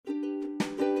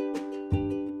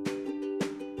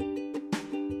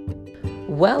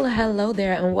Well, hello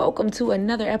there, and welcome to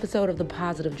another episode of the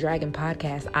Positive Dragon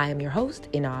Podcast. I am your host,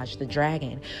 Inaj the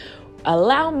Dragon.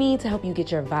 Allow me to help you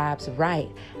get your vibes right.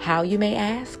 How, you may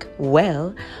ask?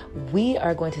 Well, we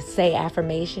are going to say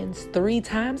affirmations 3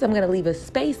 times. I'm going to leave a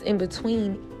space in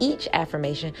between each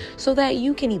affirmation so that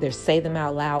you can either say them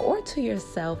out loud or to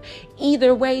yourself.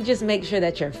 Either way, just make sure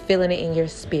that you're feeling it in your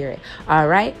spirit. All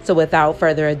right, so without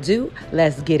further ado,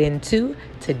 let's get into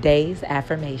today's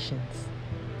affirmations.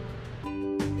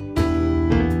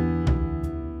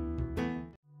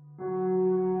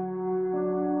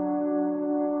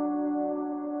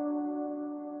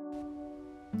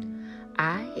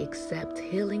 I accept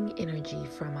healing energy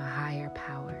from a higher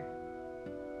power.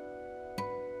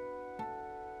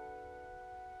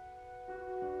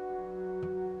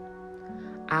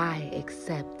 I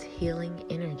accept healing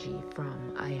energy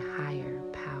from a higher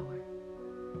power.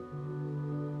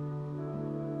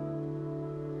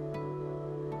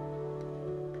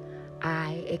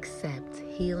 I accept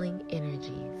healing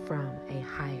energy from a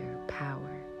higher power.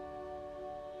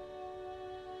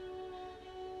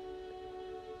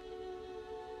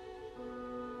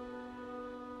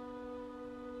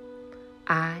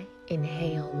 I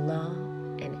inhale love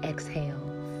and exhale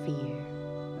fear.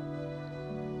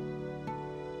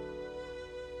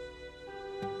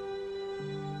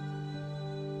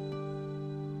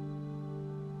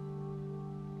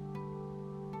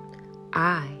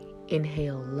 I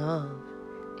inhale love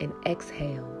and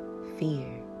exhale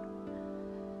fear.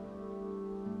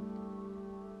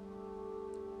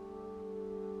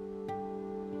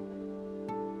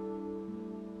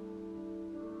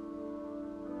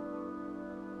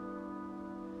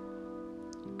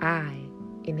 I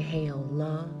inhale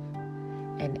love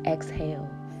and exhale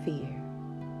fear.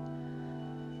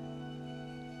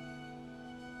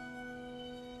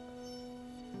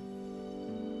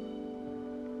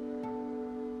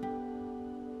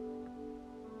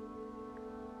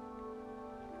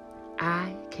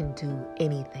 I can do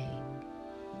anything.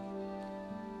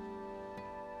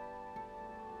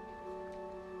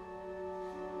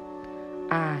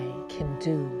 I can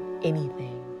do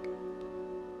anything.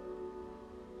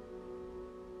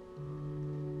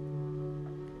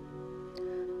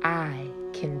 I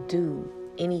can do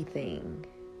anything.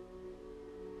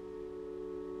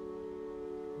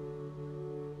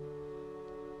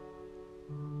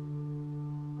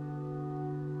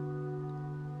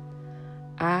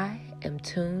 I am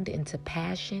tuned into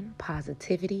passion,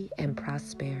 positivity, and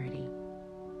prosperity.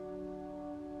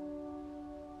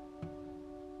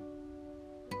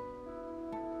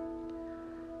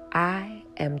 I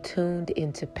am tuned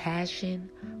into passion,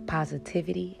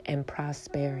 positivity, and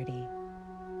prosperity.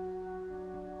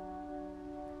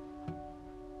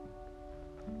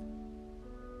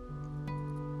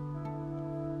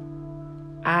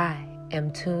 I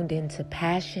am tuned into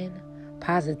passion,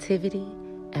 positivity,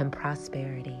 and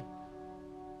prosperity.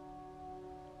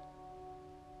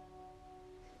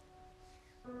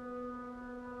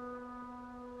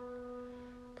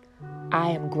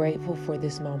 I am grateful for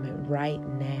this moment right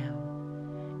now,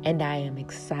 and I am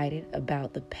excited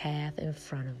about the path in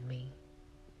front of me.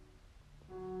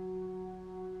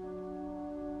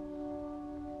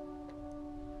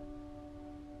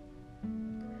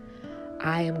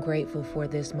 I am grateful for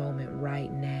this moment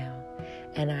right now,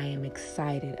 and I am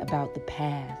excited about the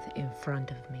path in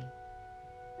front of me.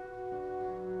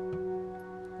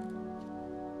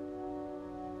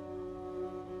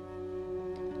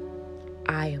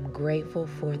 I am grateful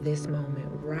for this moment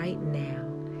right now,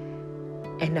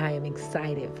 and I am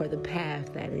excited for the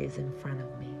path that is in front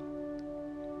of me.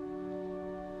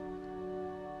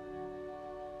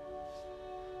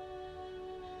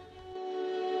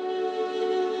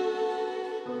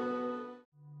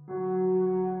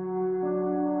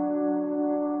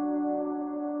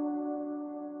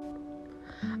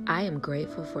 I am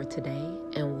grateful for today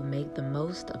and will make the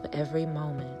most of every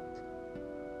moment.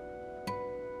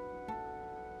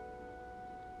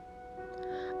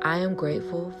 I am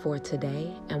grateful for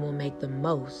today and will make the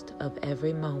most of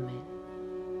every moment.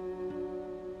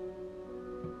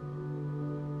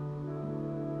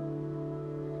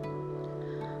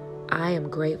 I am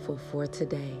grateful for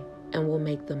today and will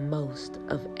make the most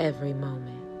of every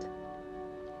moment.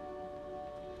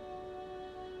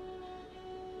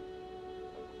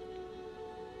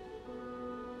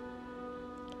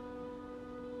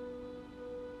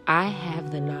 I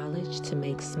have the knowledge to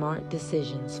make smart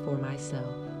decisions for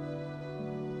myself.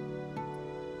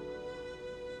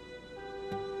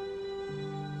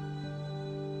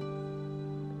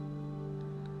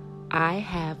 I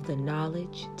have the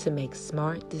knowledge to make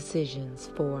smart decisions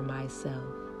for myself.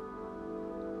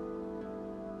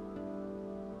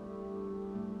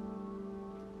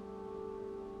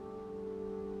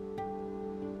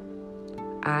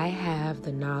 I have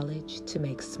the knowledge to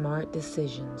make smart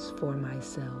decisions for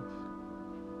myself.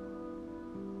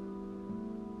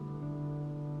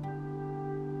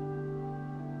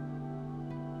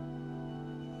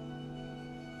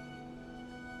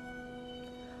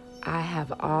 I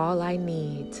have all I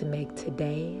need to make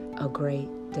today a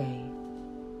great day.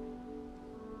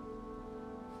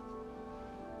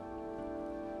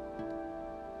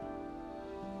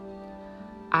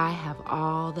 I have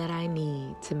all that I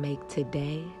need to make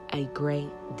today a great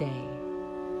day.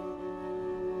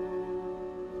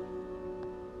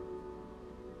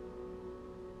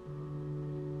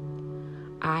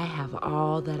 I have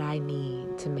all that I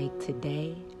need to make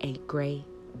today a great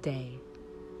day.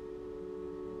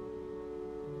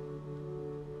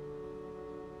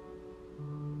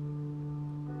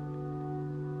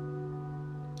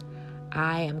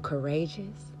 I am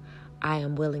courageous. I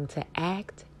am willing to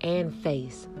act and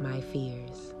face my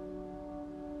fears.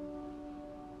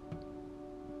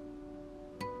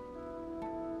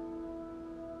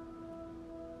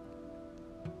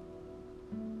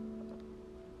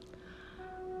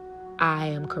 I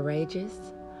am courageous.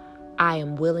 I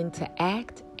am willing to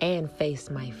act and face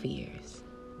my fears.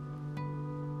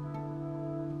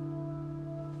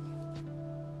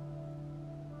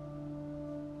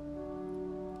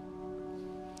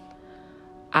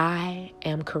 I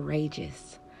am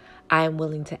courageous. I am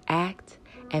willing to act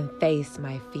and face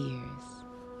my fears.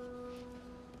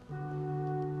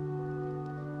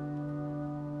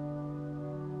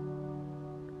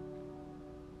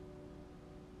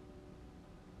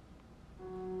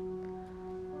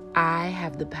 I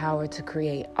have the power to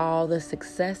create all the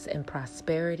success and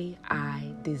prosperity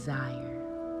I desire.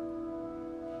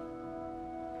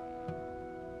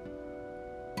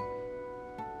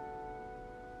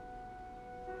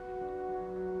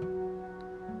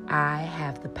 I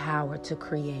have the power to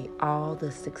create all the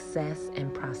success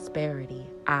and prosperity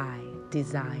I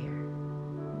desire.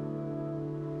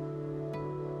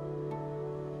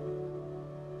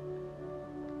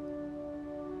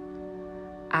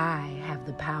 I have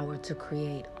the power to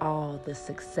create all the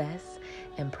success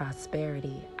and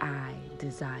prosperity I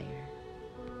desire.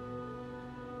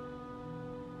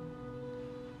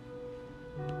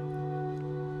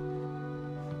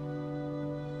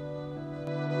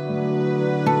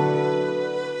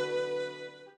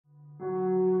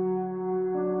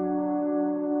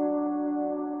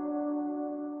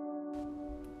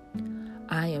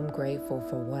 I am grateful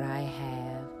for what I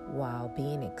have while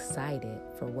being excited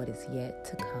for what is yet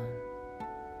to come.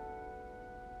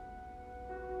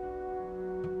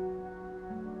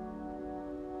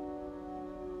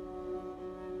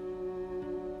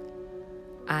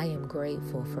 I am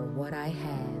grateful for what I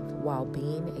have while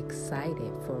being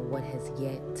excited for what has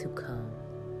yet to come.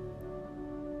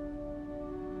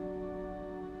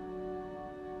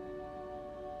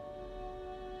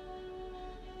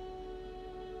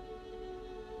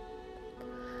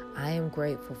 I am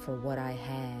grateful for what I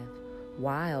have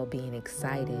while being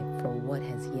excited for what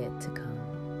has yet to come.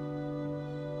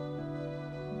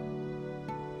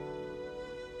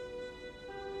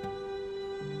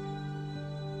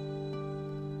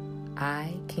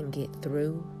 I can get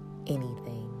through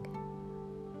anything.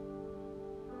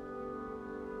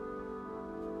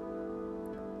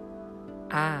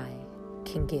 I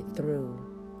can get through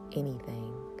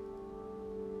anything.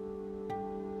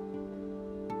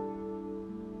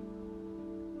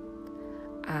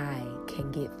 I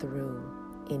can get through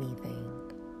anything.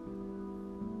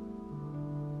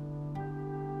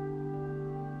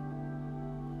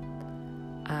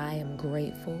 I am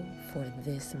grateful for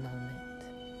this moment.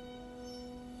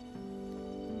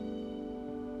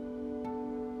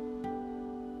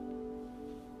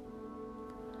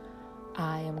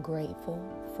 I am grateful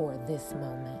for this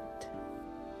moment.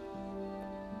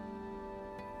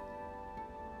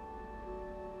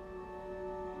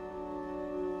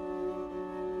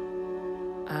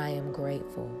 I am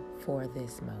grateful for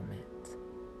this moment.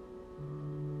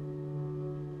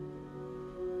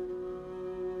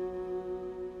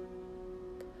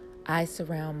 I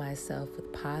surround myself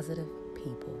with positive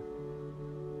people.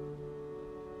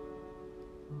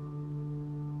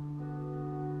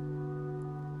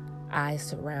 I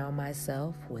surround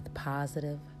myself with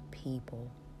positive people.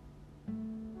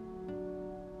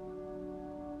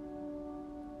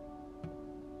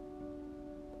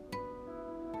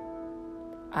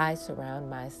 I surround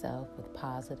myself with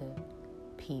positive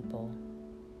people.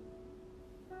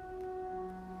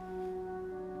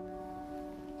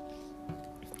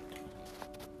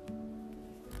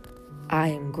 I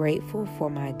am grateful for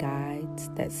my guides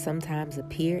that sometimes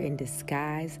appear in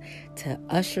disguise to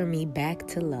usher me back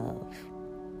to love.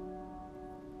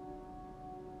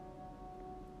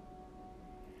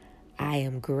 I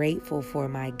am grateful for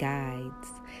my guides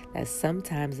that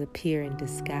sometimes appear in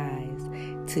disguise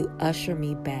to usher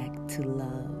me back to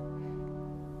love.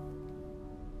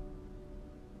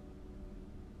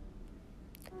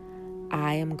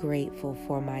 I am grateful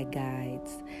for my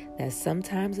guides that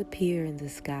sometimes appear in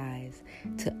disguise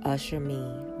to usher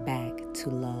me back to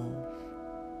love.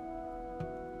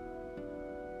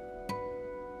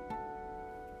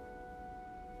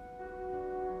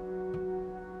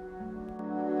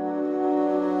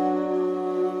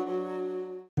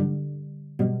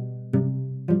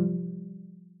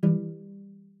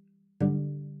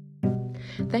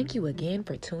 Thank you again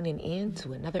for tuning in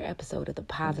to another episode of the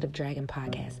Positive Dragon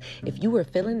Podcast. If you were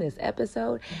feeling this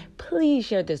episode, please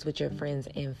share this with your friends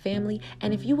and family.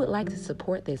 And if you would like to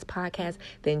support this podcast,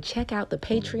 then check out the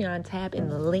Patreon tab in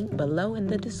the link below in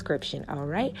the description, all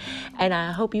right? And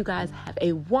I hope you guys have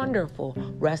a wonderful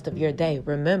rest of your day.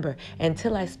 Remember,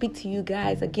 until I speak to you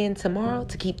guys again tomorrow,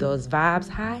 to keep those vibes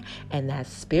high and that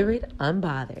spirit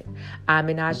unbothered. I'm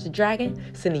Inaj the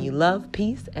Dragon, sending you love,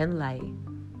 peace, and light.